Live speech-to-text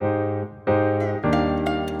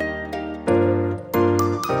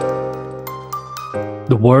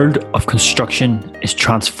The world of construction is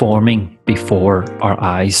transforming before our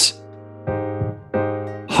eyes.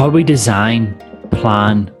 How we design,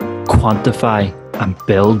 plan, quantify, and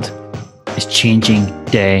build is changing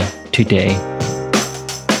day to day.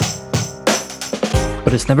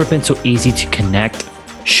 But it's never been so easy to connect,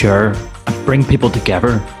 share, and bring people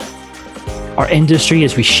together. Our industry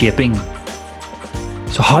is reshaping.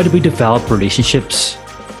 So how do we develop relationships?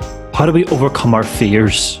 How do we overcome our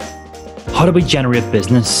fears? How do we generate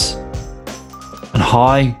business? And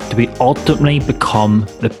how do we ultimately become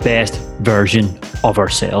the best version of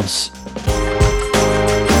ourselves?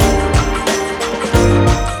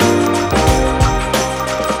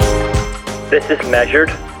 This is Measured.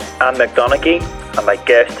 I'm McDonaghy, and my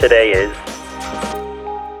guest today is...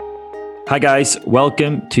 Hi guys,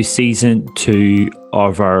 welcome to season 2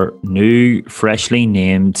 of our new, freshly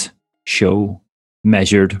named show,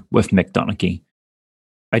 Measured with McDonaghy.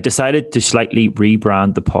 I decided to slightly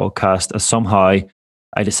rebrand the podcast as somehow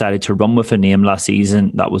I decided to run with a name last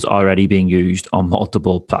season that was already being used on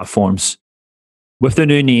multiple platforms. With the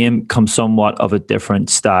new name comes somewhat of a different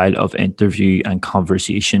style of interview and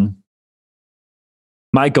conversation.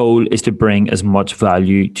 My goal is to bring as much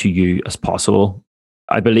value to you as possible.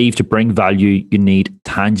 I believe to bring value, you need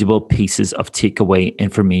tangible pieces of takeaway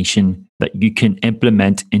information that you can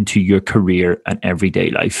implement into your career and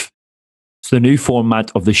everyday life. So the new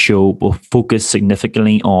format of the show will focus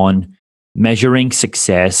significantly on measuring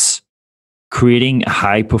success, creating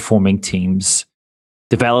high-performing teams,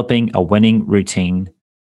 developing a winning routine,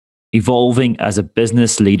 evolving as a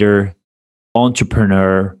business leader,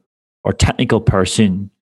 entrepreneur, or technical person,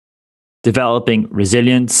 developing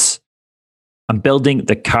resilience, and building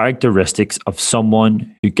the characteristics of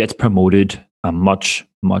someone who gets promoted, and much,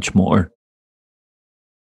 much more.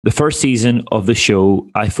 The first season of the show,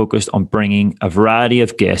 I focused on bringing a variety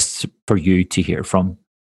of guests for you to hear from.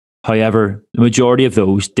 However, the majority of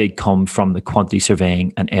those did come from the quantity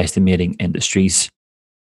surveying and estimating industries.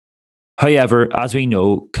 However, as we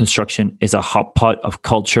know, construction is a hot pot of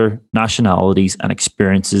culture, nationalities, and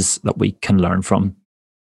experiences that we can learn from.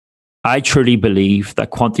 I truly believe that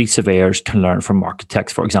quantity surveyors can learn from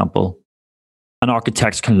architects, for example, and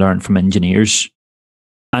architects can learn from engineers,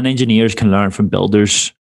 and engineers can learn from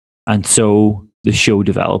builders. And so the show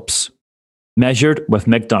develops. Measured with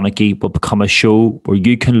McDonaghy will become a show where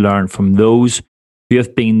you can learn from those who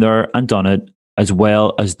have been there and done it, as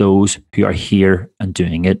well as those who are here and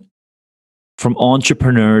doing it. From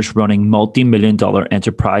entrepreneurs running multi-million-dollar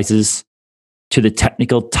enterprises to the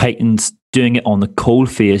technical titans doing it on the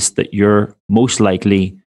cold face that you're most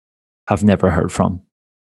likely have never heard from.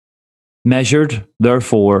 Measured,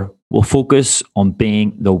 therefore, will focus on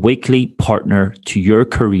being the weekly partner to your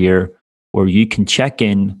career where you can check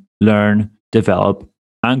in, learn, develop,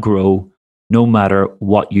 and grow no matter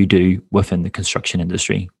what you do within the construction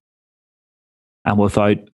industry. And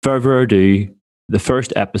without further ado, the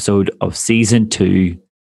first episode of season 2,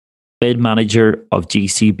 bid manager of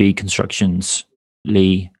GCB Constructions,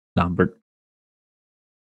 Lee Lambert.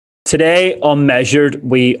 Today on Measured,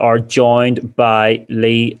 we are joined by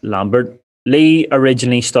Lee Lambert. Lee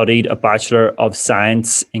originally studied a Bachelor of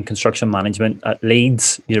Science in Construction Management at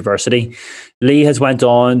Leeds University. Lee has went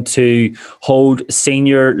on to hold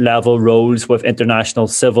senior level roles with international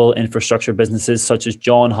civil infrastructure businesses such as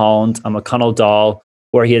John Holland and McConnell Dowell,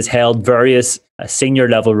 where he has held various senior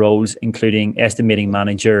level roles, including estimating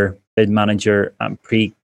manager, bid manager, and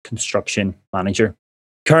pre-construction manager.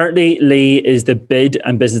 Currently, Lee is the bid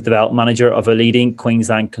and business development manager of a leading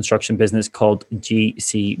Queensland construction business called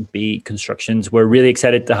GCB Constructions. We're really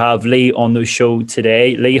excited to have Lee on the show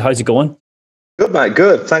today. Lee, how's it going? Good, mate.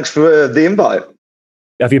 Good. Thanks for the invite.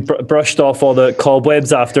 Have you brushed off all the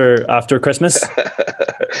cobwebs after Christmas?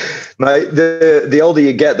 Mate, the older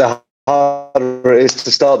you get, the harder it is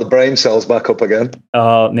to start the brain cells back up again.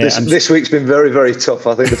 This week's been very, very tough.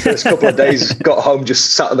 I think the first couple of days got home,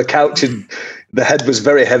 just sat on the couch and the head was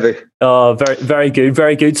very heavy. Oh, very, very good,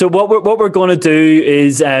 very good. So what we're going to do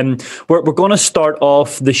is we're going to start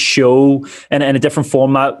off the show in a different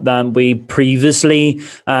format than we previously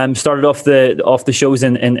started off the shows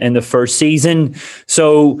in the first season.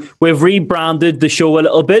 So we've rebranded the show a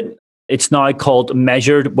little bit. It's now called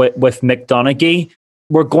Measured with McDonaghy.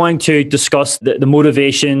 We're going to discuss the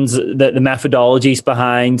motivations, the methodologies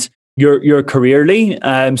behind your career, Lee.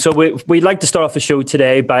 So we'd like to start off the show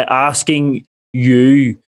today by asking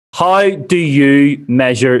you, how do you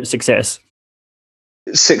measure success?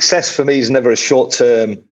 Success for me is never a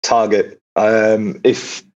short-term target.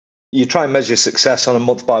 If you try and measure success on a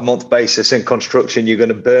month-by-month basis in construction, you're going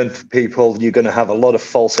to burn people. You're going to have a lot of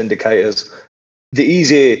false indicators. The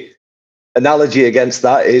easier analogy against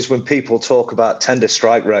that is when people talk about tender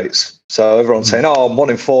strike rates. So everyone's saying, oh, I'm 1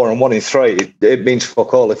 in 4 and 1 in 3. It means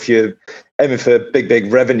fuck all. If you're aiming for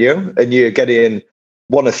big revenue and you're getting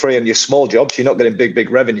 1 or 3 on your small jobs, you're not getting big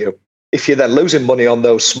revenue. If you're then losing money on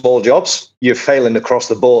those small jobs, you're failing across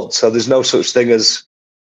the board. So there's no such thing as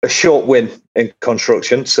a short win in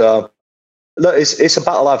construction. So look, it's a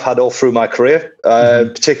battle I've had all through my career,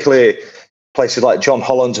 particularly places like John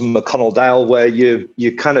Holland and McConnell Dowell, where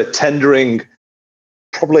you're kind of tendering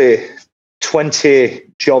probably 20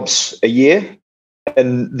 jobs a year,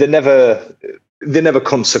 and they never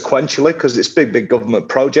come sequentially because it's big government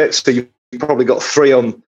projects. So you've probably got 3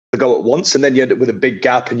 on to go at once, and then you end up with a big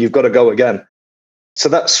gap, and you've got to go again. So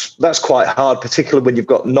that's quite hard, particularly when you've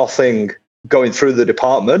got nothing going through the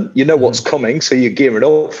department. You know what's coming, so you're gearing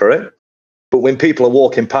up for it. But when people are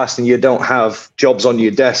walking past and you don't have jobs on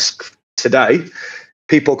your desk today,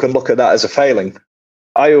 people can look at that as a failing.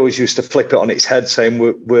 I always used to flip it on its head, saying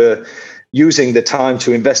we're using the time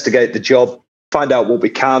to investigate the job, find out what we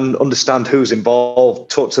can, understand who's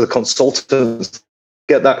involved, talk to the consultants,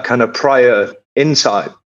 get that kind of prior insight.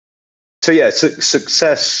 So yeah,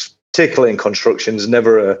 success, particularly in construction, is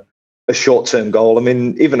never a short-term goal. I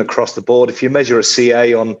mean, even across the board, if you measure a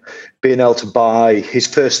CA on being able to buy his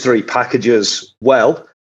first 3 packages well,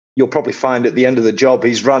 you'll probably find at the end of the job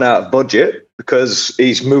he's run out of budget because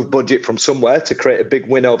he's moved budget from somewhere to create a big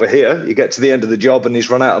win over here. You get to the end of the job and he's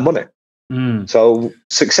run out of money. So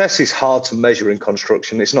success is hard to measure in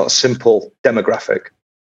construction. It's not a simple demographic.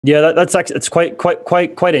 Yeah, that's actually, it's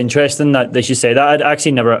quite interesting that you say that. I'd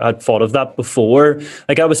actually never had thought of that before.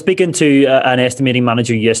 Like, I was speaking to an estimating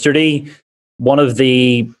manager yesterday, one of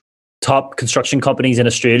the top construction companies in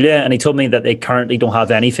Australia, and he told me that they currently don't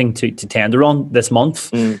have anything to tender on this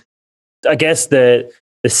month. I guess the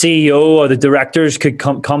CEO or the directors could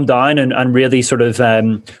come down and really sort of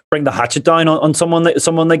bring the hatchet down on someone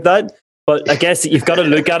like that. But I guess you've got to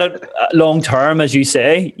look at it long term, as you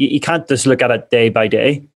say. You can't just look at it day by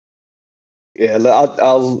day. Yeah,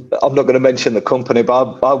 I'm not going to mention the company,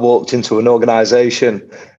 but I walked into an organisation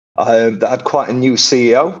that had quite a new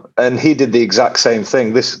CEO, and he did the exact same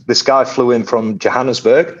thing. This guy flew in from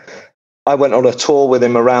Johannesburg. I went on a tour with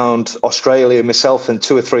him around Australia, myself and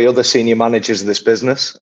 2 or 3 other senior managers of this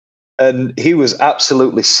business. And he was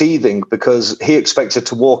absolutely seething because he expected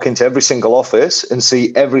to walk into every single office and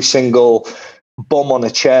see every single bum on a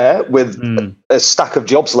chair with a stack of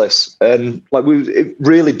jobs lists. And it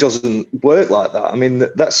really doesn't work like that. I mean,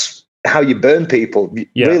 that's how you burn people.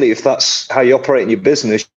 Yeah. Really, if that's how you operate in your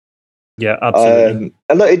business. Yeah, absolutely.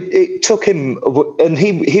 And it took him, and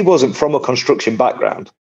he wasn't from a construction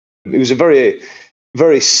background. He was a very,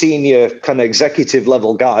 very senior kind of executive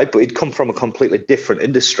level guy, but he'd come from a completely different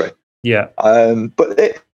industry. Yeah.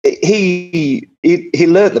 But he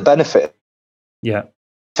learned the benefit. Yeah.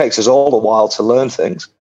 It takes us all a while to learn things.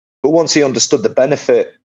 But once he understood the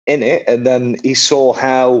benefit in it, and then he saw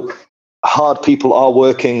how hard people are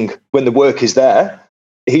working when the work is there,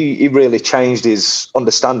 he really changed his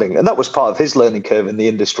understanding. And that was part of his learning curve in the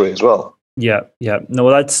industry as well. Yeah. Yeah. No,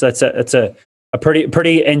 that's a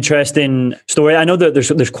pretty interesting story. I know that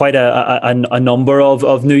there's quite a number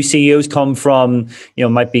of new CEOs come from,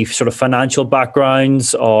 might be sort of financial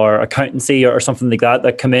backgrounds or accountancy or something like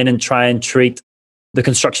that come in and try and treat the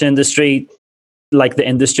construction industry like the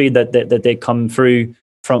industry that they come through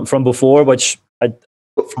from before, which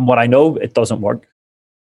from what I know, it doesn't work.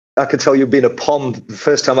 I can tell you, being a POM, the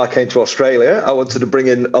first time I came to Australia, I wanted to bring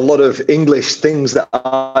in a lot of English things that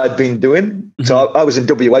I'd been doing. Mm-hmm. So I was in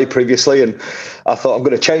WA previously, and I thought, I'm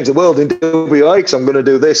going to change the world in WA because I'm going to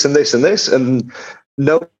do this and this and this. And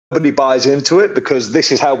nobody buys into it because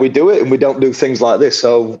this is how we do it, and we don't do things like this.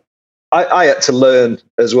 So I had to learn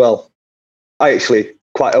as well. I actually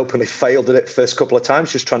quite openly failed at it first couple of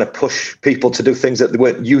times, just trying to push people to do things that they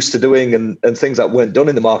weren't used to doing and things that weren't done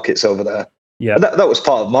in the markets over there. Yeah, and that was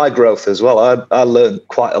part of my growth as well. I learned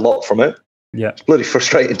quite a lot from it. Yeah, it's a bloody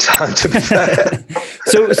frustrating time, to be fair.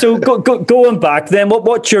 So going back then,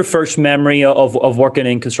 what's your first memory of working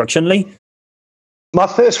in construction, Lee? My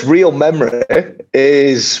first real memory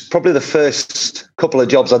is probably the first couple of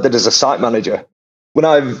jobs I did as a site manager. When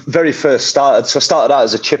I very first started, so I started out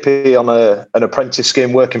as a chippy on an apprentice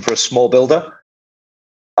scheme working for a small builder.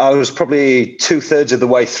 I was probably 2/3 of the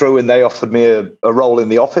way through, and they offered me a role in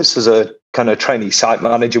the office as a kind of trainee site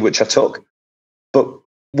manager, which I took. But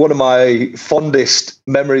one of my fondest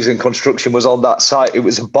memories in construction was on that site. It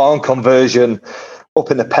was a barn conversion up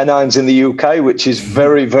in the Pennines in the UK, which is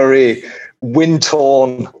very, very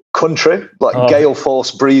wind-torn country, like gale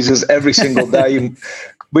force breezes every single day.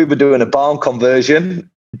 We were doing a barn conversion,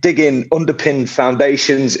 digging underpin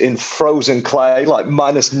foundations in frozen clay, like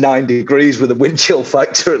 -9 degrees with a wind chill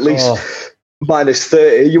factor at least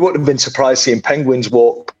 -30. You wouldn't have been surprised seeing penguins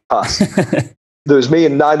walk past. There was me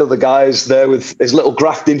and 9 other guys there with his little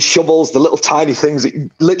grafting shovels, the little tiny things that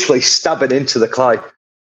literally stabbing into the clay.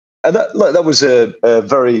 And that was a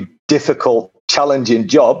very difficult, challenging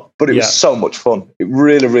job, but it was so much fun. It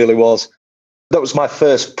really, really was. That was my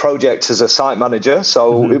first project as a site manager,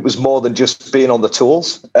 so it was more than just being on the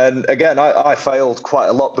tools. And again, I failed quite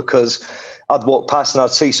a lot because I'd walk past and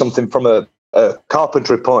I'd see something from a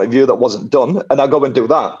carpentry point of view that wasn't done, and I'd go and do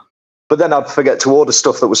that. But then I'd forget to order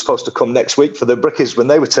stuff that was supposed to come next week for the brickies when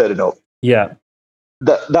they were turning up. Yeah.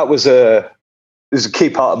 That was a key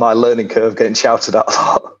part of my learning curve, getting shouted at a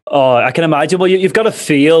lot. Oh, I can imagine. Well, you've got to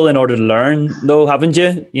fail in order to learn, though, haven't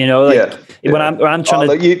you? You know, when I'm trying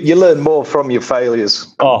to... You learn more from your failures.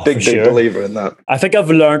 I'm a big believer in that. I think I've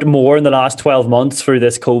learned more in the last 12 months through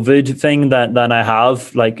this COVID thing than I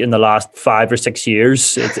have like in the last 5 or 6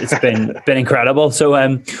 years. It's been incredible. So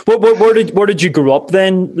where did you grow up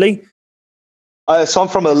then, Lee? So I'm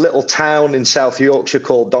from a little town in South Yorkshire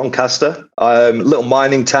called Doncaster, a little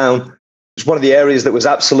mining town. It's one of the areas that was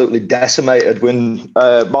absolutely decimated when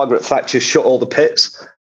Margaret Thatcher shut all the pits.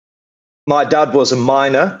 My dad was a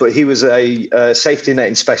miner, but he was a safety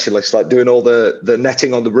netting specialist, like doing all the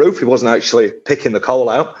netting on the roof. He wasn't actually picking the coal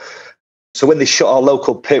out. So when they shut our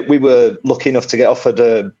local pit, we were lucky enough to get offered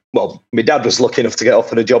my dad was lucky enough to get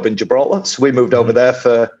offered a job in Gibraltar. So we moved over there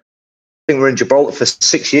I think we were in Gibraltar for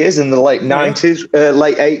 6 years in the late 90s,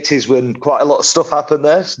 late 80s, when quite a lot of stuff happened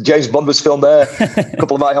there. James Bond was filmed there. A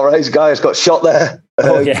couple of IRA's guys got shot there.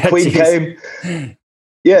 Queen came.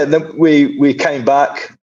 Yeah, and then we came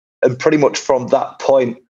back, and pretty much from that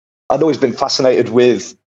point, I'd always been fascinated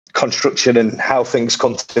with construction and how things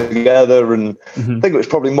come together. And I think it was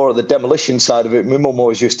probably more of the demolition side of it. My mum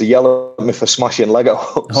always used to yell at me for smashing Lego.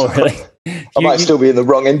 Oh, really? I might still be in the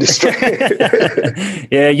wrong industry.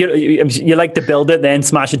 Yeah, you like to build it, then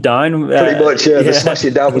smash it down. Pretty much, yeah. The smash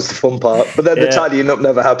it down was the fun part. But then the tidying up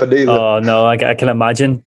never happened either. Oh, no, I can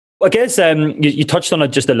imagine. I guess you touched on it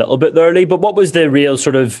just a little bit there, Lee, but what was the real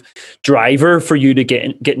sort of driver for you to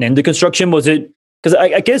getting into construction? Was it, because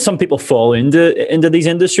I guess some people fall into these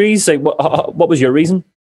industries. Like, what was your reason?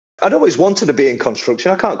 I'd always wanted to be in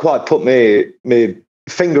construction. I can't quite put my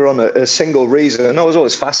finger on a single reason. I was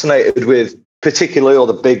always fascinated with particularly all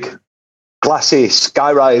the big glassy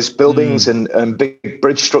skyrise buildings and big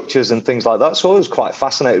bridge structures and things like that. So I was quite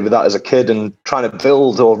fascinated with that as a kid and trying to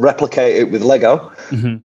build or replicate it with Lego.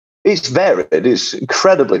 Mm-hmm. It's varied. It's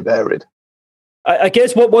incredibly varied. I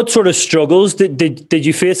guess what sort of struggles did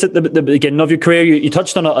you face at the beginning of your career? You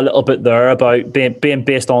touched on it a little bit there about being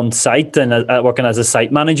based on site and working as a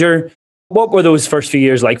site manager. What were those first few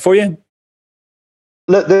years like for you?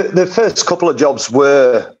 The first couple of jobs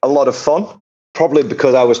were a lot of fun, probably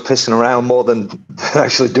because I was pissing around more than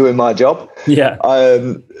actually doing my job. Yeah.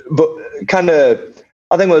 But kind of,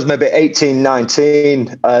 I think it was maybe 18,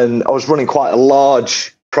 19, and I was running quite a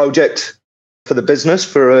large project for the business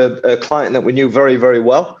for a client that we knew very, very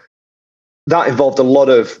well. That involved a lot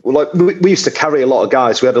of, we used to carry a lot of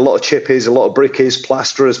guys. We had a lot of chippies, a lot of brickies,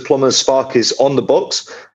 plasterers, plumbers, sparkies on the books.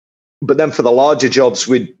 But then for the larger jobs,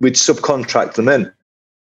 we'd subcontract them in.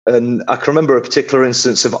 And I can remember a particular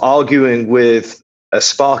instance of arguing with a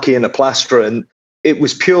sparky and a plasterer, and it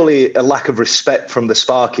was purely a lack of respect from the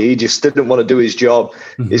sparky. He just didn't want to do his job.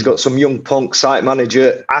 Mm-hmm. He's got some young punk site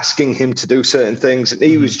manager asking him to do certain things, and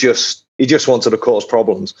he just wanted to cause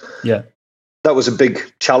problems. Yeah, that was a big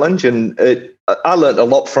challenge, and I learned a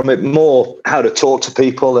lot from it. More how to talk to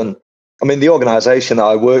people, and I mean, the organisation that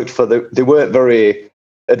I worked for, they weren't very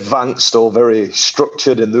advanced or very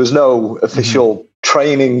structured, and there was no official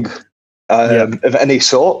training of any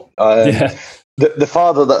sort. The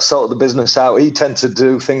father that sorted the business out, he tended to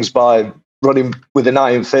do things by running with an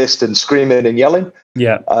iron fist and screaming and yelling.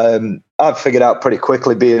 Yeah. I've figured out pretty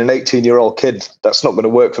quickly, being an 18-year-old kid, that's not going to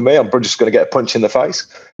work for me. I'm just going to get a punch in the face.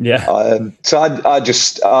 Yeah. So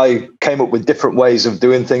I came up with different ways of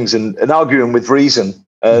doing things and arguing with reason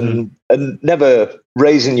and never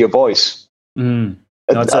raising your voice. Mm.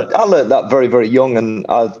 I learned that very, very young, and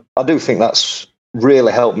I do think that's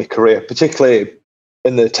really helped my career, particularly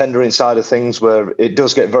in the tendering side of things, where it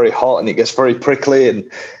does get very hot and it gets very prickly,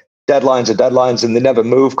 and deadlines are deadlines and they never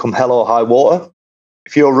move come hell or high water.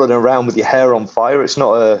 If you're running around with your hair on fire, it's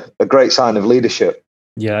not a great sign of leadership.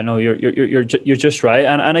 Yeah, no, you're just right.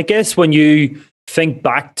 And I guess when you think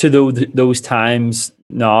back to those times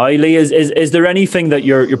now, Lee, is there anything that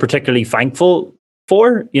you're particularly thankful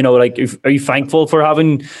for? You know, like, are you thankful for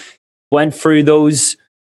having went through those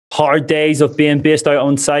hard days of being based out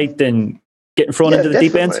on site and getting thrown into the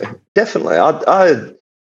deep end? Definitely.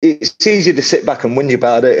 It's easy to sit back and whinge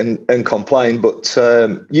about it and complain, but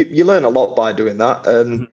you learn a lot by doing that.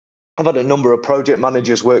 I've had a number of project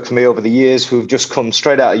managers work for me over the years who've just come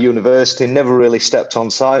straight out of university, never really stepped on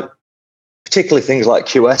site, particularly things like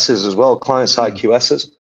QSs as well, client-side QSs.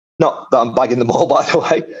 Not that I'm bagging them all, by the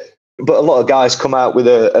way, but a lot of guys come out with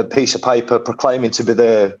a piece of paper proclaiming to be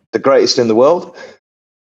the greatest in the world.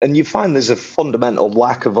 And you find there's a fundamental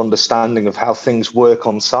lack of understanding of how things work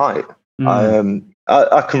on site.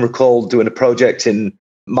 I can recall doing a project in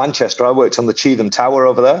Manchester. I worked on the Cheetham Tower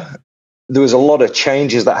over there. There was a lot of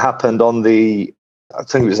changes that happened on I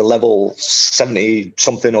think it was a level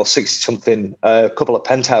 70-something or 60-something, a couple of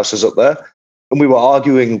penthouses up there. And we were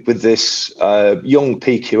arguing with this young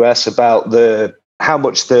PQS about how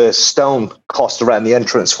much the stone cost around the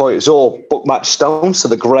entrance for it. It was all book match stone, so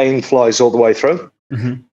the grain flies all the way through.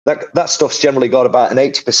 That stuff's generally got about an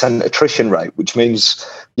 80% attrition rate, which means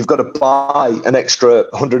you've got to buy an extra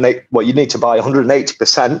 108. Well, you need to buy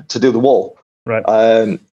 180% to do the wall.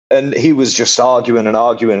 Right. And he was just arguing,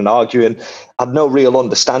 had no real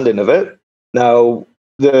understanding of it. Now,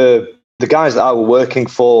 the guys that I were working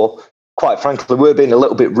for, quite frankly, were being a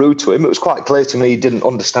little bit rude to him. It was quite clear to me he didn't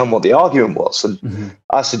understand what the argument was. And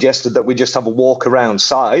I suggested that we just have a walk around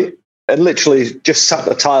site and literally just sat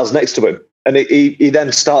the tiles next to him. And he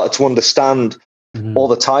then started to understand all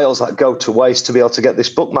the tiles that go to waste to be able to get this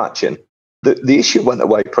book match in. The issue went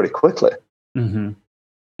away pretty quickly.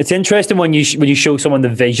 It's interesting when you show someone the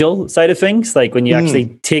visual side of things, like when you actually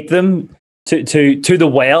take them to the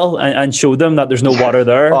well and show them that there's no water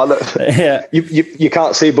there. Yeah. You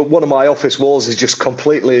can't see, but one of my office walls is just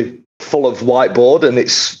completely full of whiteboard and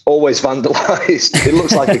it's always vandalized. It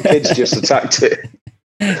looks like a kid's just attacked it.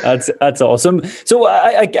 That's awesome. So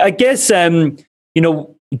I guess during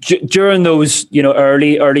those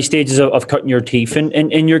early stages of cutting your teeth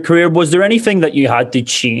in your career, was there anything that you had to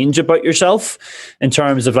change about yourself in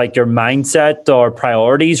terms of like your mindset or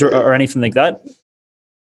priorities or anything like that?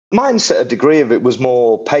 Mindset, a degree of it was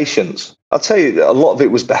more patience. I'd say a lot of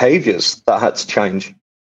it was behaviours that had to change.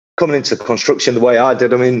 Coming into construction the way I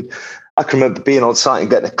did, I mean, I can remember being on site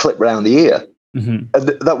and getting a clip round the ear. And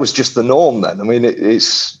that was just the norm then. I mean,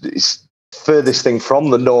 it's furthest thing from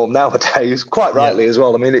the norm nowadays, quite rightly as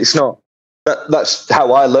well. I mean, it's not, that's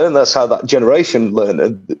how I learned, that's how that generation learned.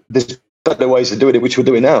 And there's better ways of doing it, which we're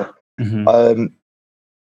doing now. The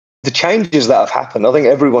changes that have happened, I think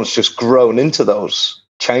everyone's just grown into those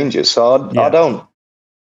changes. So I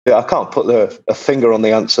can't put a finger on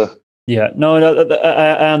the answer. Yeah, no,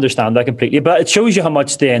 I understand that completely, but it shows you how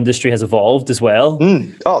much the industry has evolved as well.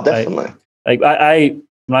 Oh, definitely. Like when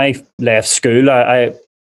I left school, I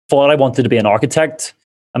thought I wanted to be an architect,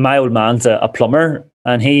 and my old man's a plumber,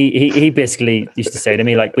 and he basically used to say to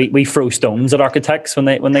me like, we throw stones at architects when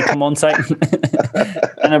they come on site,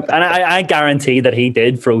 and I guarantee that he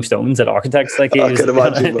did throw stones at architects. Like I can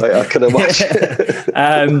imagine, mate. I can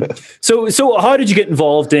imagine. So how did you get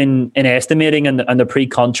involved in estimating and the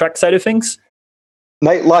pre-contract side of things?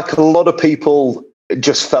 Mate, like a lot of people,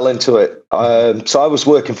 just fell into it. So I was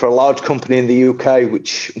working for a large company in the UK,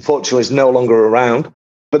 which unfortunately is no longer around,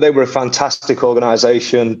 but they were a fantastic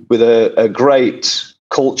organisation with a great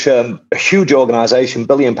culture, a huge organisation, £1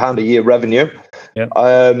 billion a year revenue. Yep.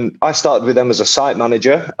 I started with them as a site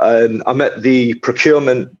manager, and I met the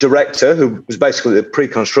procurement director, who was basically the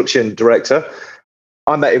pre-construction director.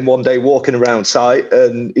 I met him one day walking around site,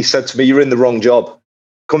 and he said to me, "You're in the wrong job.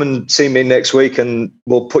 Come and see me next week and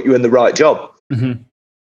we'll put you in the right job."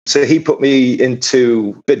 So he put me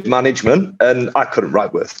into bid management, and I couldn't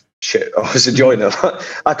write worth shit. I was a joiner.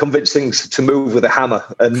 I convinced things to move with a hammer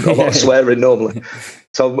and a lot of swearing normally.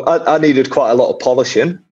 So I needed quite a lot of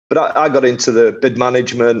polishing, but I got into the bid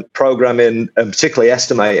management, programming, and particularly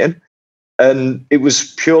estimating. And it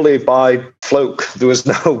was purely by fluke. There was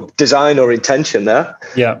no design or intention there.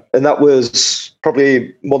 Yeah. And that was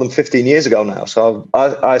probably more than 15 years ago now. So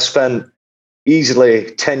I spent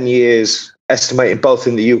easily 10 years estimating both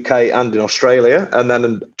in the UK and in Australia. And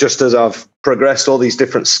then just as I've progressed, all these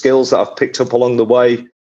different skills that I've picked up along the way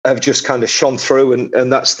have just kind of shone through.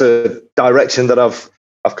 And that's the direction that I've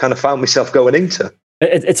kind of found myself going into.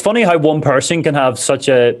 It's funny how one person can have such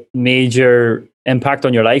a major impact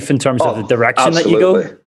on your life in terms of the direction that you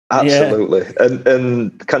go. Absolutely. Yeah.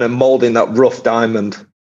 And kind of molding that rough diamond.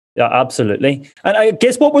 Yeah, absolutely. And I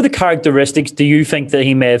guess, what were the characteristics do you think that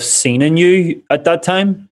he may have seen in you at that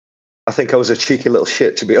time? I think I was a cheeky little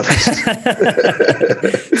shit, to be honest.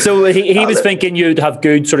 So he was thinking you'd have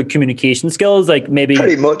good sort of communication skills, like maybe...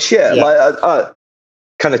 Pretty much, yeah. Like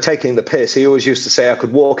kind of taking the piss. He always used to say I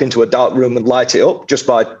could walk into a dark room and light it up just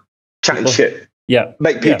by chatting shit. Yeah.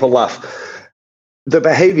 Make people laugh. The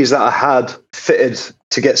behaviors that I had fitted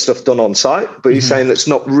to get stuff done on site, but he's saying that's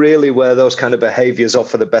not really where those kind of behaviors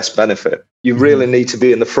offer the best benefit. You really need to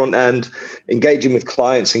be in the front end, engaging with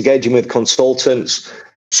clients, engaging with consultants,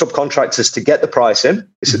 subcontractors to get the price in.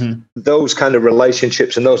 Those kind of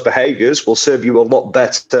relationships and those behaviors will serve you a lot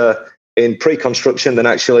better in pre-construction than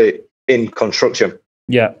actually in construction.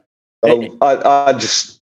 Yeah. So I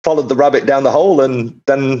just followed the rabbit down the hole, and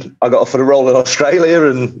then I got offered a role in Australia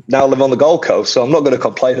and now live on the Gold Coast. So I'm not going to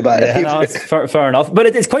complain about it. No, it's fair enough. But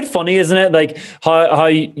it's quite funny, isn't it? Like how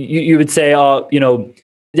you would say, you know,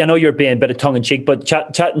 I know you're being a bit of tongue in cheek, but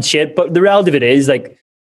chatting shit. But the reality of it is, like,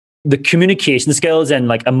 the communication skills and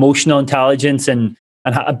like emotional intelligence and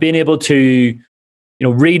being able to, you know,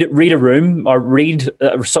 read a room or read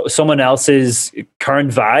someone else's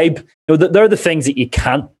current vibe. You know, they're the things that you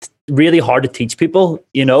can't, really hard to teach people,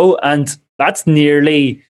 you know, and that's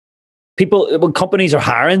nearly people, when companies are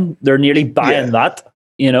hiring, they're nearly buying that,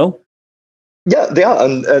 you know. Yeah, they are,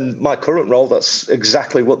 and my current role, that's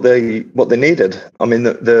exactly what they needed. I mean,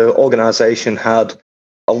 the organization had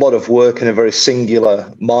a lot of work in a very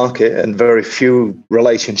singular market and very few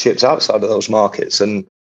relationships outside of those markets, and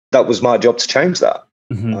that was my job to change that.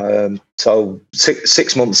 So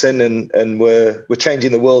 6 months in, and we're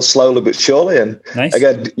changing the world slowly but surely. And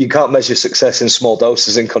again, you can't measure success in small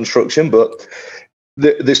doses in construction, but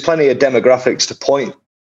there's plenty of demographics to point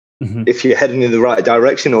if you're heading in the right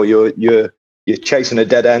direction or you're chasing a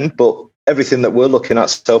dead end. But everything that we're looking at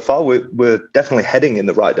so far, we're definitely heading in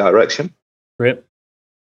the right direction. Great.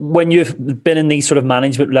 When you've been in these sort of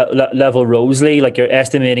management level roles, Lee, like your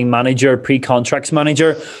estimating manager, pre-contracts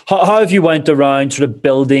manager, how have you went around sort of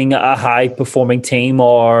building a high performing team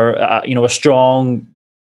or you know, a strong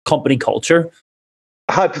company culture?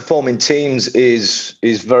 High performing teams is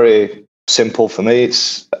very simple for me.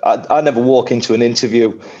 I never walk into an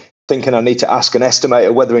interview thinking I need to ask an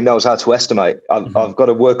estimator whether he knows how to estimate. I've got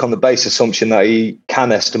to work on the base assumption that he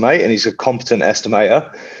can estimate and he's a competent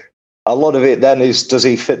estimator. A lot of it then is, does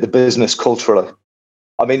he fit the business culturally?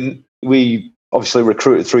 I mean, we obviously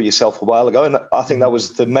recruited through yourself a while ago, and I think that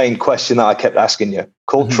was the main question that I kept asking you.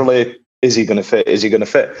 Culturally, is he going to fit? Is he going to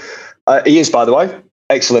fit? He is, by the way.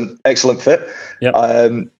 Excellent fit.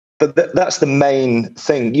 Yep. But that's the main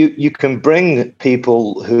thing. You can bring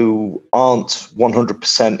people who aren't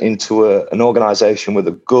 100% into an organization with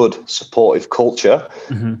a good supportive culture,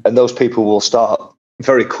 and those people will start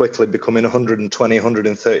very quickly becoming 120,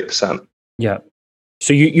 130%. Yeah.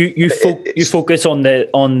 So you focus on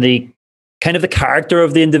the kind of the character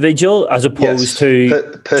of the individual as opposed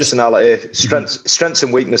to personality, strengths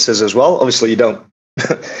and weaknesses as well. Obviously, you don't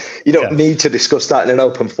need to discuss that in an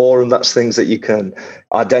open forum. That's things that you can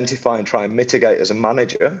identify and try and mitigate as a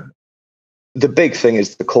manager. The big thing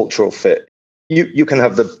is the cultural fit. You can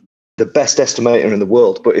have the best estimator in the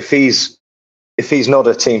world, but if he's not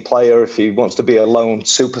a team player, if he wants to be a lone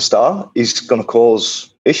superstar, he's going to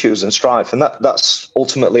cause issues and strife, and that's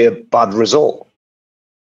ultimately a bad result.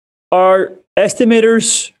 Are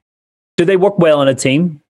estimators, do they work well in a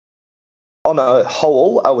team? On a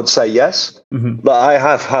whole, I would say yes, but I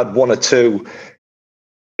have had one or two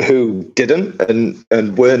who didn't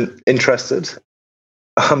and weren't interested.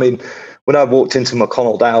 I mean, when I walked into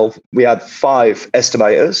McConnell Dowell, we had 5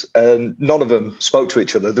 estimators, and none of them spoke to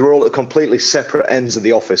each other. They were all at completely separate ends of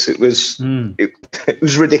the office. It was it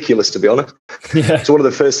was ridiculous, to be honest. Yeah. So one of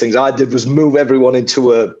the first things I did was move everyone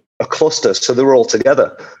into a cluster, so they were all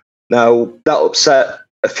together. Now that upset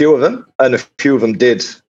a few of them, and a few of them did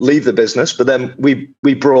leave the business. But then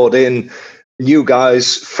we brought in new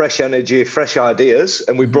guys, fresh energy, fresh ideas,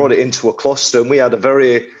 and we brought it into a cluster. And we had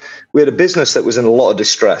a business that was in a lot of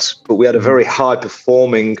distress, but we had a very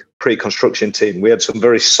high-performing pre-construction team. We had some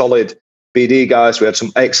very solid BD guys. We had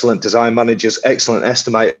some excellent design managers, excellent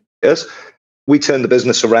estimators. We turned the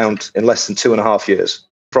business around in less than 2.5 years,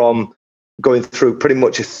 from going through pretty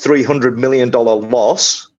much a $300 million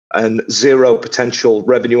loss and 0 potential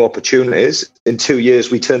revenue opportunities. In 2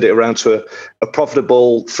 years, we turned it around to a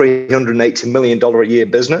profitable $380 million a year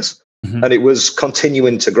business. And it was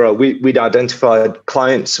continuing to grow. We'd identified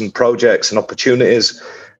clients and projects and opportunities,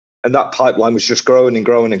 and that pipeline was just growing and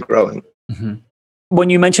growing and growing. When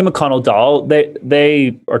you mention McConnell Dowell,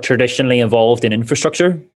 they are traditionally involved in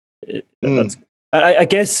infrastructure. I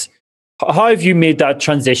guess, how have you made that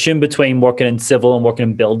transition between working in civil and working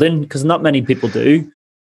in building? Because not many people do.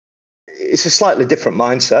 It's a slightly different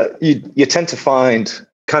mindset. You tend to find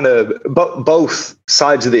kind of both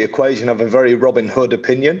sides of the equation have a very Robin Hood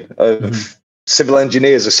opinion of civil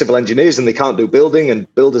engineers are civil engineers and they can't do building,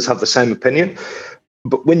 and builders have the same opinion.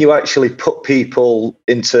 But when you actually put people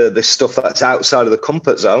into this stuff that's outside of the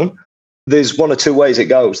comfort zone, there's one or two ways it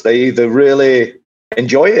goes. They either really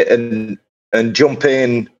enjoy it and jump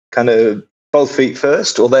in kind of both feet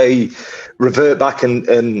first, or they revert back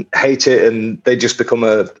and hate it, and they just become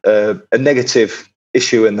a negative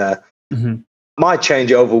issue in there. Mm-hmm. My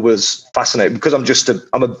changeover was fascinating because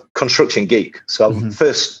I'm a construction geek. So the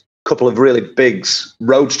first couple of really big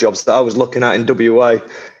roads jobs that I was looking at in WA,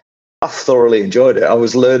 I thoroughly enjoyed it. I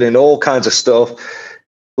was learning all kinds of stuff,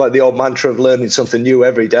 like the old mantra of learning something new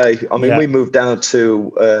every day. I mean, we moved down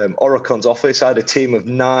to Aurecon's office. I had a team of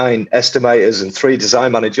 9 estimators and 3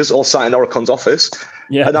 design managers, all sat in Aurecon's office.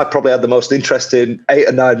 Yeah. And I probably had the most interesting 8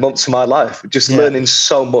 or 9 months of my life, just learning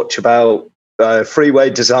so much about freeway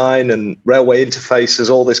design and railway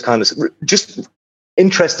interfaces, all this kind of just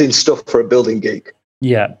interesting stuff for a building geek.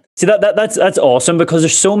 Yeah. See, that's awesome, because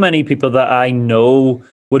there's so many people that I know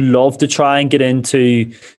would love to try and get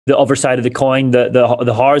into the other side of the coin,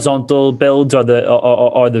 the horizontal builds or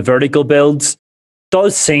the vertical builds.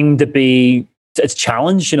 Does seem to be, it's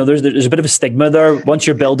challenged. You know, there's a bit of a stigma there. Once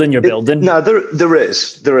you're building, you're building. No, there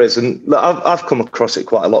is, and I've come across it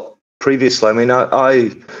quite a lot previously. I mean,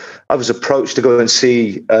 I was approached to go and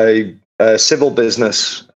see a civil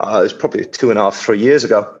business. It was probably 2.5, 3 years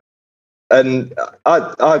ago. And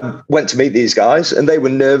I went to meet these guys, and they were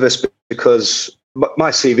nervous because my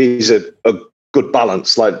CV is a good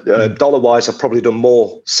balance. Like dollar-wise, I've probably done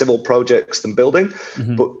more civil projects than building,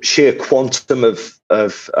 but sheer quantum of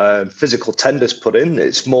physical tenders put in,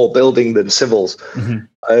 it's more building than civils.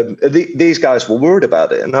 These guys were worried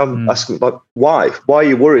about it, and I'm asking, like, why? Why are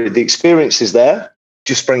you worried? The experience is there.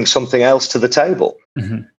 Just bring something else to the table.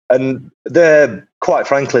 And quite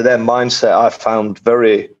frankly, their mindset I found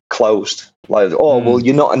very closed. Like, well,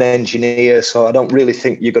 you're not an engineer, so I don't really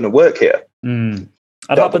think you're going to work here.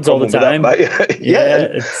 That happens all the time. I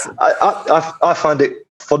find it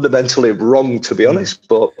fundamentally wrong, to be honest,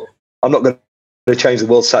 but I'm not going to change the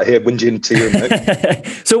world sat here whinging to you, mate.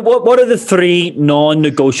 So what are the 3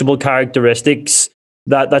 non-negotiable characteristics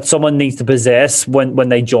that someone needs to possess when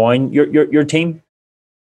they join your team?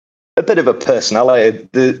 A bit of a personality.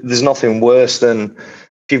 There's nothing worse than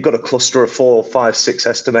if you've got a cluster of 4, 5, 6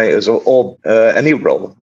 estimators or any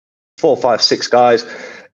role, 4, 5, 6 guys,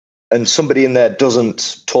 and somebody in there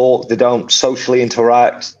doesn't talk, they don't socially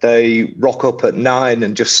interact, they rock up at 9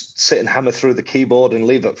 and just sit and hammer through the keyboard and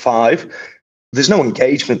leave at 5. There's no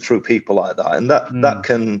engagement through people like that, and that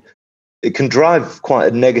can drive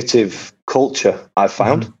quite a negative culture, I've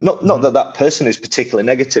found. Not that person is particularly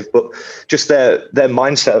negative, but just their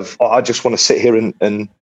mindset of, I just want to sit here and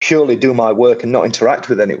purely do my work and not interact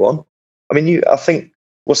with anyone. I mean, I think,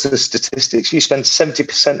 what's the statistics? You spend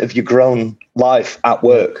 70% of your grown life at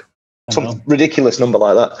work. Some ridiculous number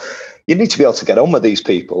like that. You need to be able to get on with these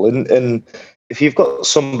people. And if you've got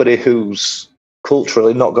somebody who's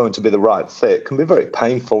culturally not going to be the right fit, it can be very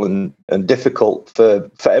painful and difficult for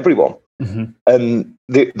everyone. And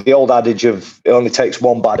the old adage of it only takes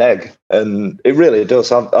one bad egg, and it really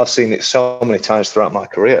does. I've seen it so many times throughout my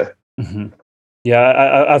career.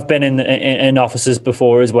 Yeah, I've been in offices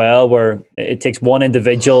before as well, where it takes one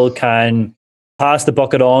individual can pass the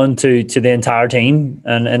bucket on to the entire team,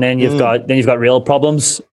 and then you've got real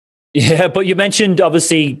problems. Yeah, but you mentioned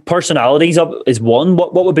obviously personalities is one.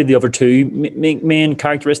 What would be the other 2 main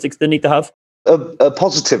characteristics they need to have? A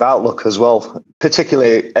positive outlook as well,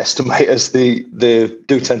 particularly estimators. They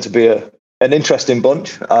do tend to be an interesting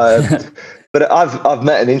bunch. But I've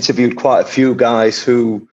met and interviewed quite a few guys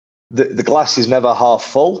who the glass is never half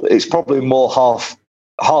full. It's probably more half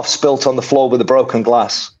spilt on the floor with a broken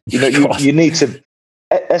glass. You know, you need to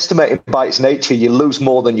estimating by its nature. You lose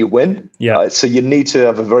more than you win. Yeah. So you need to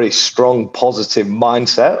have a very strong positive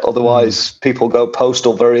mindset. Otherwise, people go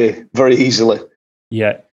postal very, very easily.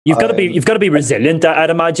 Yeah. You've got to be resilient, I'd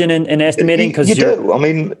imagine, in estimating, because you do. I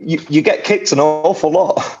mean, you get kicked an awful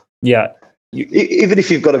lot. Yeah. Even if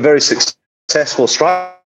you've got a very successful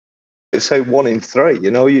strike, say 1 in 3, you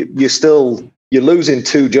know, you're losing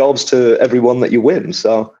 2 jobs to everyone that you win.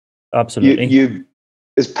 So absolutely, you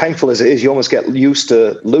as painful as it is, you almost get used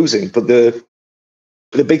to losing. But the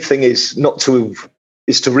big thing is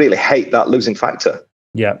to really hate that losing factor.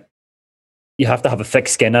 Yeah, you have to have a thick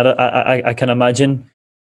skin at it. I can imagine.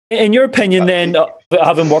 In your opinion, then,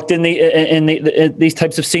 having worked in these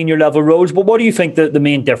types of senior level roles, what do you think the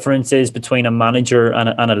main difference is between a manager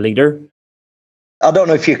and a leader? I don't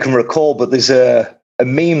know if you can recall, but there's a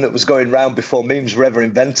meme that was going around before memes were ever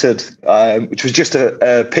invented, which was just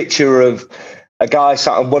a picture of a guy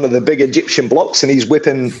sat on one of the big Egyptian blocks and he's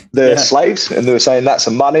whipping the slaves, and they were saying that's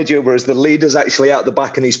a manager, whereas the leader's actually out the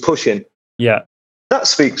back and he's pushing. Yeah. That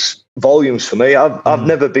speaks volumes for me. I've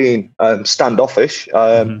never been standoffish.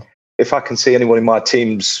 If I can see anyone in my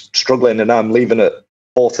team's struggling and I'm leaving at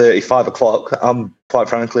 4:30, 5 o'clock, I'm quite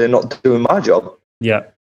frankly not doing my job. Yeah.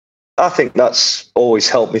 I think that's always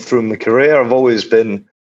helped me through my career. I've always been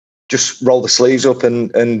just roll the sleeves up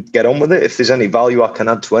and get on with it. If there's any value I can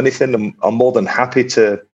add to anything, I'm more than happy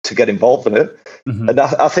to get involved in it. And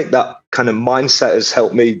I think that kind of mindset has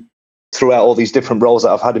helped me throughout all these different roles that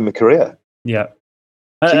I've had in my career. Yeah.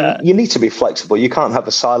 So you need to be flexible. You can't have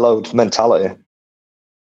a siloed mentality.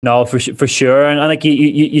 No, for sure, and like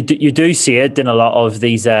you do see it in a lot of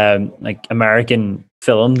these like American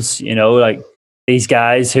films. You know, like these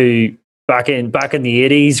guys who back in the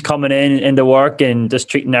 80s coming into work and just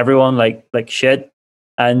treating everyone like shit.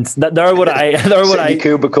 And they're what I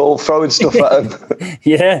cubicle throwing stuff at them.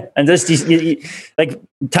 Yeah, and just like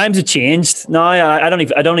times have changed now. I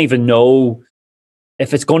don't even know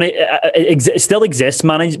if it's going to it still exists.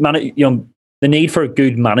 The need for a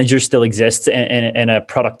good manager still exists in a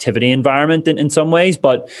productivity environment in some ways,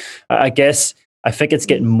 but I guess I think it's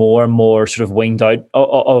getting more and more sort of winged out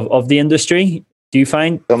of the industry. Do you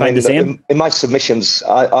find the same? In my submissions,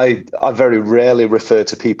 I very rarely refer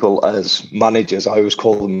to people as managers. I always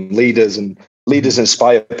call them leaders, and leaders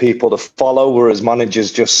inspire people to follow, whereas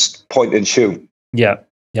managers just point and shoot. Yeah,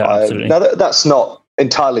 absolutely. Now that's not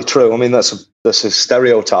entirely true. I mean, that's a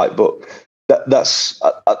stereotype, but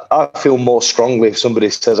I feel more strongly if somebody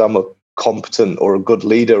says I'm a competent or a good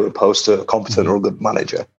leader opposed to a competent or a good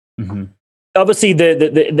manager. Obviously,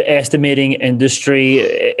 the estimating industry,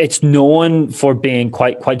 it's known for being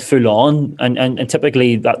quite full on, and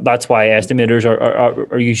typically that's why estimators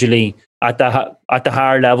are usually at the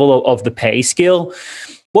higher level of the pay scale.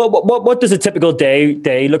 What does a typical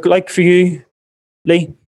day look like for you,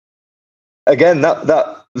 Lee? Again,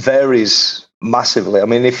 that varies massively. I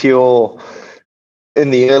mean, if you're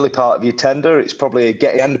in the early part of your tender, it's probably a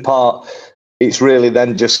get end part. It's really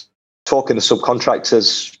then just talking to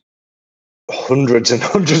subcontractors hundreds and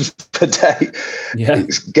hundreds per day. Yeah.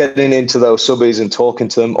 It's getting into those subbies and talking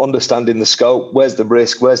to them, understanding the scope. Where's the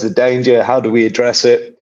risk? Where's the danger? How do we address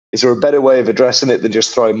it? Is there a better way of addressing it than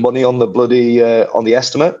just throwing money on the bloody on the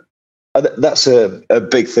estimate? That's a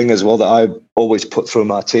big thing as well that I always put through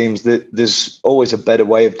my teams. There's always a better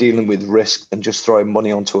way of dealing with risk than just throwing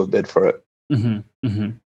money onto a bid for it.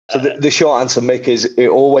 So the short answer, Mick, is it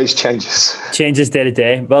always changes. Changes day to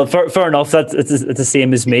day. Well, fair enough. It's the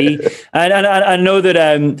same as me. And I know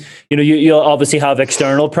that you'll obviously have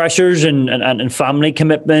external pressures and family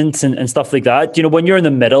commitments and stuff like that. You know, when you're in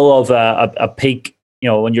the middle of a peak,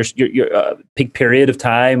 when you're peak period of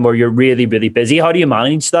time where you're really, really busy, how do you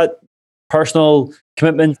manage that personal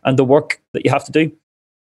commitment and the work that you have to do?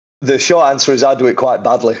 The short answer is I do it quite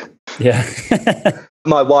badly. Yeah.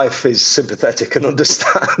 My wife is sympathetic and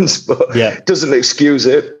understands, but doesn't excuse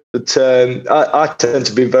it. But I tend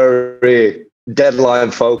to be very deadline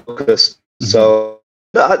focused. So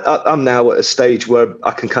I'm now at a stage where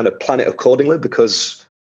I can kind of plan it accordingly because,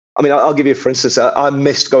 I mean, I'll give you, for instance, I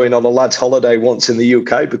missed going on a lad's holiday once in the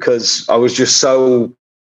UK because I was just so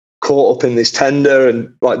caught up in this tender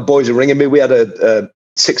and like boys are ringing me. We had a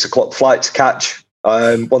 6 o'clock flight to catch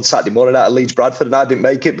one Saturday morning out of Leeds Bradford, and I didn't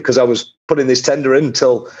make it because I was putting this tender in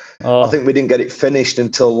until I think we didn't get it finished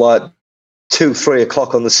until like 2-3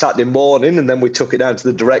 o'clock on the Saturday morning, and then we took it down to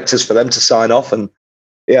the directors for them to sign off. And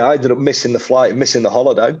I ended up missing the flight, missing the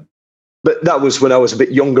holiday. But that was when I was a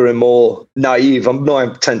bit younger and more naive.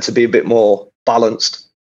 I tend to be a bit more balanced.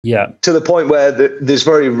 Yeah. To the point where there's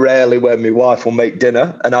very rarely where my wife will make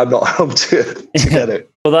dinner and I'm not home to get it.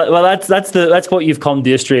 Well, that's what you've come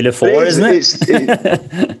to Australia for, isn't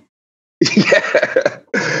it? Yeah.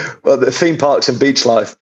 Well, the theme parks and beach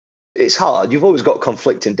life, it's hard. You've always got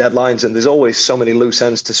conflicting deadlines and there's always so many loose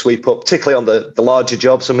ends to sweep up, particularly on the larger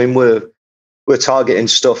jobs. I mean, we're targeting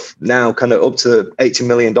stuff now kind of up to $80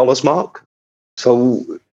 million mark. So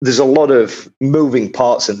there's a lot of moving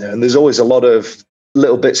parts in there and there's always a lot of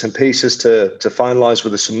little bits and pieces to finalize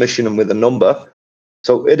with a submission and with a number.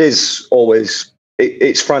 So it is always,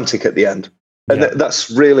 it's frantic at the end. And that's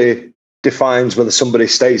really defines whether somebody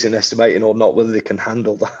stays in estimating or not, whether they can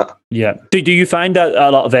handle that. Yeah. Do you find that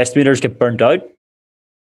a lot of estimators get burnt out?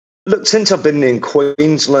 Look, since I've been in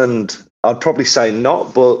Queensland, I'd probably say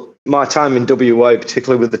not, but my time in WA,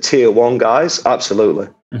 particularly with the tier 1 guys, absolutely.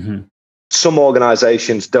 Mm-hmm. Some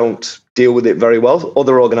organizations don't deal with it very well.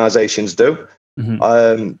 Other organizations do.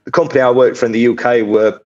 Mm-hmm. The company I worked for in the UK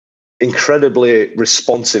were incredibly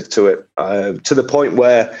responsive to it, to the point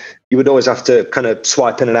where you would always have to kind of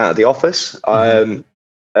swipe in and out of the office.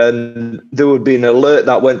 And there would be an alert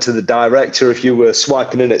that went to the director if you were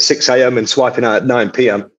swiping in at 6 a.m. and swiping out at 9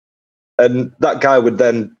 p.m. And that guy would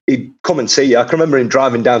then, he'd come and see you. I can remember him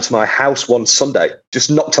driving down to my house one Sunday,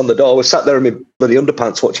 just knocked on the door. I sat there in my bloody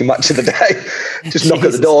underpants watching Match of the Day. Just knock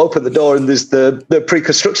at the door, open the door, and there's the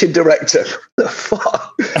pre-construction director. The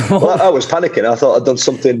fuck? Well, I was panicking. I thought I'd done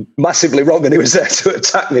something massively wrong, and he was there to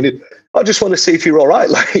attack me. And I just want to see if you're all right.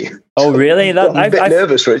 Like, oh, really? I'm a bit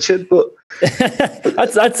nervous, Richard, but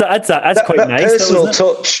that's quite that nice. Personal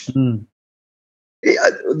touch.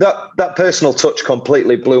 That personal touch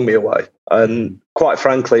completely blew me away. And quite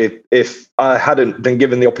frankly, if I hadn't been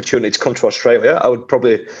given the opportunity to come to Australia,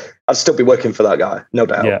 I'd still be working for that guy, no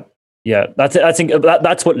doubt. Yeah. I think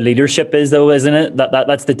that's what leadership is, though, isn't it?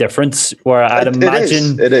 That's the difference. Where I'd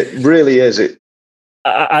imagine it really is.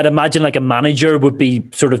 I'd imagine like a manager would be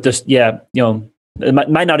sort of just it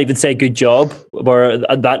might not even say good job, where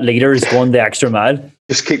that leader is going the extra mile.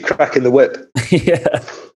 Just keep cracking the whip. Yeah.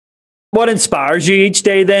 What inspires you each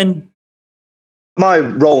day then? My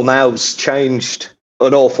role now's changed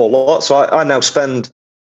an awful lot. So I now spend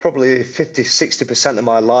probably 50, 60% of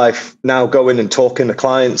my life now going and talking to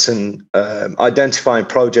clients and identifying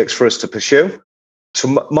projects for us to pursue.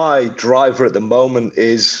 So my driver at the moment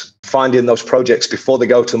is finding those projects before they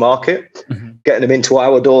go to market, getting them into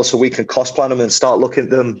our door so we can cost plan them and start looking at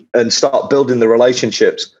them and start building the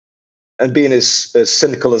relationships. And being as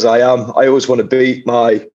cynical as I am, I always want to beat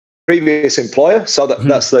my previous employer, so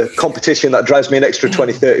that's the competition that drives me an extra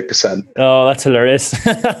 20-30%. Oh, that's hilarious.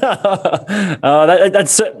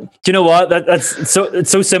 That's do you know what, it's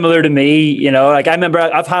so similar to me. Like I remember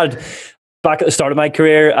I've had, back at the start of my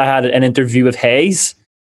career, I had an interview with Hayes,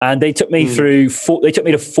 and they took me through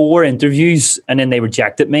to 4 interviews, and then they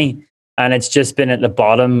rejected me. And it's just been at the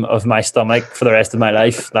bottom of my stomach for the rest of my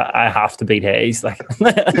life that I have to beat Hayes. Like,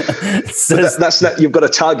 that's not, you've got a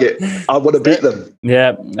target. I want to beat them.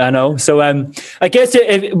 Yeah, I know. So I guess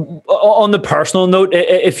on the personal note,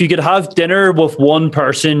 if you could have dinner with one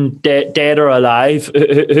person, dead or alive,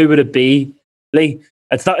 who would it be, Lee?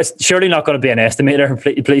 It's surely not going to be an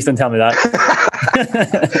estimator. Please don't tell me that.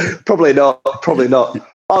 Probably not.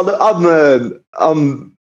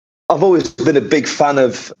 I've always been a big fan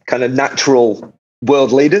of kind of natural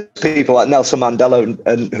world leaders, people like Nelson Mandela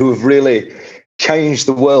and who have really changed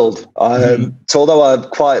the world. So although I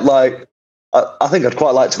think I'd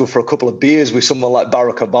quite like to go for a couple of beers with someone like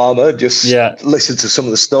Barack Obama, listen to some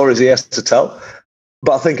of the stories he has to tell.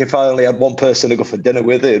 But I think if I only had one person to go for dinner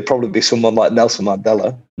with, it'd probably be someone like Nelson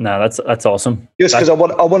Mandela. No, that's awesome. Just because I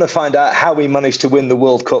want to find out how he managed to win the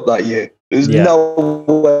World Cup that year. There's no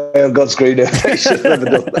way on God's green earth he should have never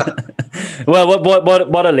done that. Well,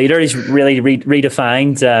 what a leader! He's really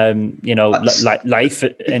redefined, life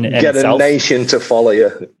in get itself. A nation to follow you.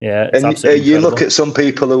 Yeah, and you look at some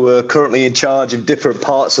people who are currently in charge of different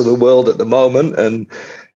parts of the world at the moment, and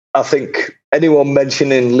I think anyone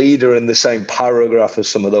mentioning leader in the same paragraph as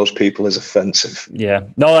some of those people is offensive. Yeah,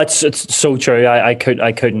 no, it's so true. I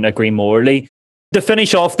couldn't agree more, Lee. To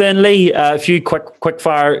finish off then, Lee, a few quick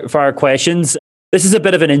fire questions. This is a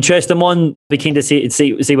bit of an interesting one. Be keen to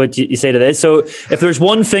see what you say to this. So if there's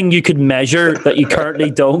one thing you could measure that you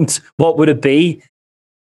currently don't, what would it be?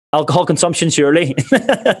 Alcohol consumption, surely.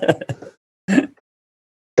 Don't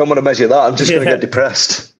want to measure that. I'm just going to get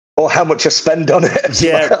depressed. Or how much I spend on it.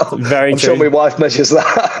 Very I'm true. sure my wife measures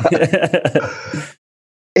that.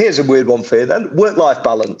 Here's a weird one for you then. Work-life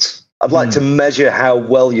balance. I'd like to measure how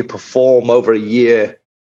well you perform over a year,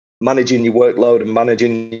 managing your workload and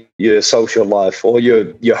managing your social life or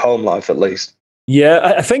your home life at least.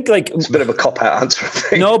 Yeah, I think like it's a bit of a cop-out answer, I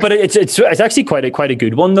think. No, but it's actually quite a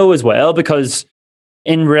good one though as well, because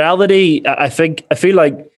in reality, I feel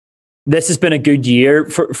like this has been a good year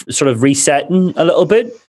for sort of resetting a little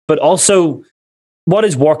bit, but also what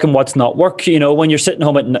is work and what's not work. When you're sitting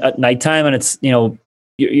home at nighttime and it's you're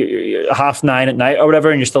 9:30 at night or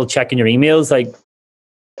whatever, and you're still checking your emails, like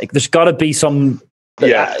there's got to be some,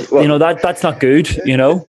 that's not good,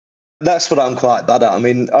 That's what I'm quite bad at. I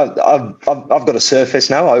mean, I've got a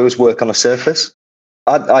Surface now. I always work on a Surface.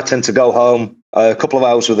 I tend to go home a couple of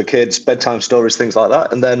hours with the kids, bedtime stories, things like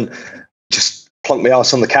that, and then just plonk my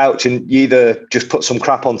ass on the couch and you either just put some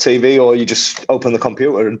crap on TV or you just open the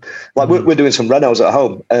computer. And we're doing some renos at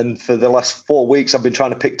home. And for the last 4 weeks, I've been trying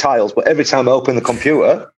to pick tiles. But every time I open the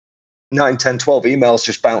computer, 9, 10, 12 emails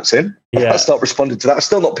just bounce in. I start responding to that. I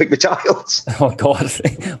still not pick the child. Oh God!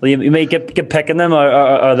 Well, you may get picking them,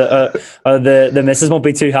 or the missus won't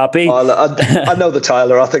be too happy. I know the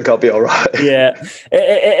Tyler. I think I'll be all right. Yeah.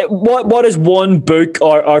 What is one book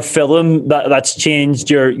or film that's changed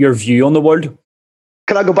your view on the world?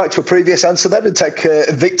 Can I go back to a previous answer then and take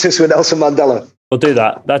Victus with Nelson Mandela? We'll do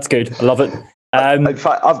that. That's good. I love it. In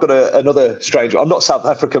fact, I've got another strange one. I'm not South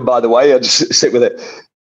African, by the way. I just stick with it.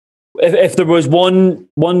 If there was one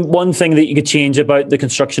thing that you could change about the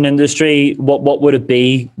construction industry, what would it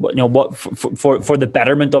be? What for the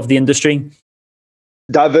betterment of the industry?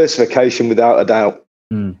 Diversification, without a doubt.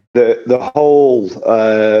 The whole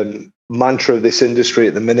mantra of this industry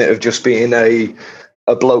at the minute of just being a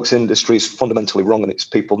bloke's industry is fundamentally wrong, and it's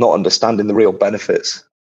people not understanding the real benefits.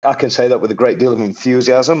 I can say that with a great deal of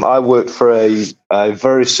enthusiasm. I worked for a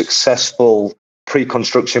very successful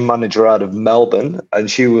pre-construction manager out of Melbourne, and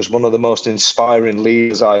she was one of the most inspiring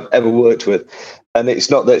leaders I've ever worked with. And it's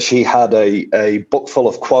not that she had a book full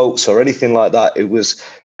of quotes or anything like that. It was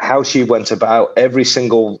how she went about every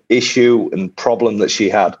single issue and problem that she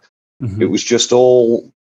had. It was just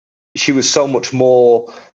she was so much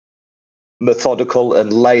more methodical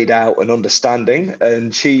and laid out and understanding.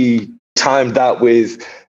 And she timed that with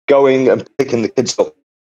going and picking the kids up.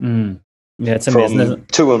 Yeah, it's amazing, isn't it?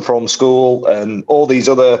 To and from school and all these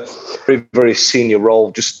other very, very senior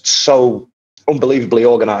roles, just so unbelievably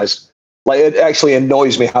organized. Like, it actually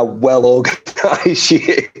annoys me how well organized she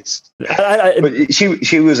is. But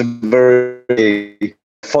she was a very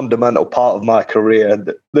fundamental part of my career.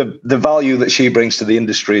 The value that she brings to the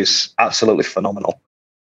industry is absolutely phenomenal.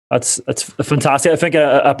 That's fantastic. I think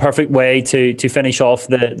a perfect way to finish off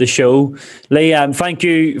the show. Lee, thank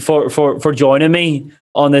you for joining me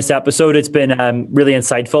on this episode. It's been really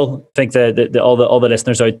insightful. I think that all the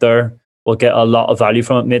listeners out there will get a lot of value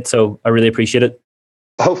from it, mate. So I really appreciate it.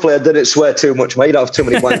 Hopefully I didn't swear too much, mate. I have too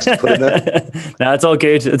many blanks to put in there. No, it's all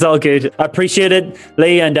good. It's all good. I appreciate it,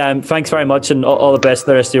 Lee, and thanks very much, and all the best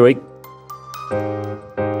for the rest of your week.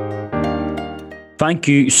 Thank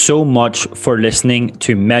you so much for listening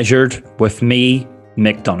to Measured with me,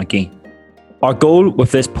 Mick Donaghy. Our goal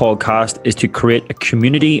with this podcast is to create a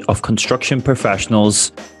community of construction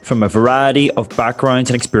professionals from a variety of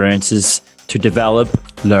backgrounds and experiences to develop,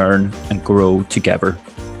 learn, and grow together.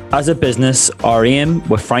 As a business, our aim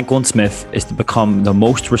with Franklin Smith is to become the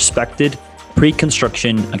most respected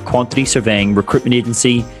pre-construction and quantity surveying recruitment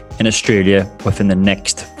agency in Australia within the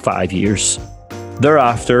next 5 years.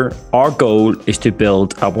 Thereafter, our goal is to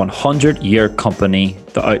build a 100-year company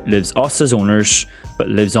that outlives us as owners, but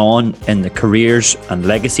lives on in the careers and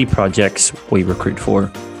legacy projects we recruit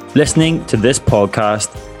for. Listening to this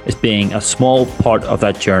podcast is being a small part of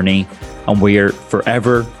that journey, and we're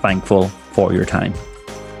forever thankful for your time.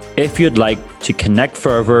 If you'd like to connect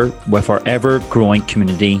further with our ever-growing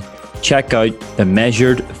community, check out the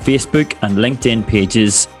Measured Facebook and LinkedIn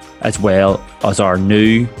pages, as well as our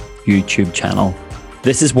new YouTube channel.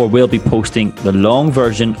 This is where we'll be posting the long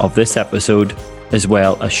version of this episode, as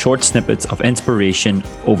well as short snippets of inspiration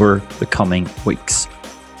over the coming weeks.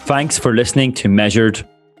 Thanks for listening to Measured.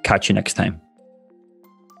 Catch you next time.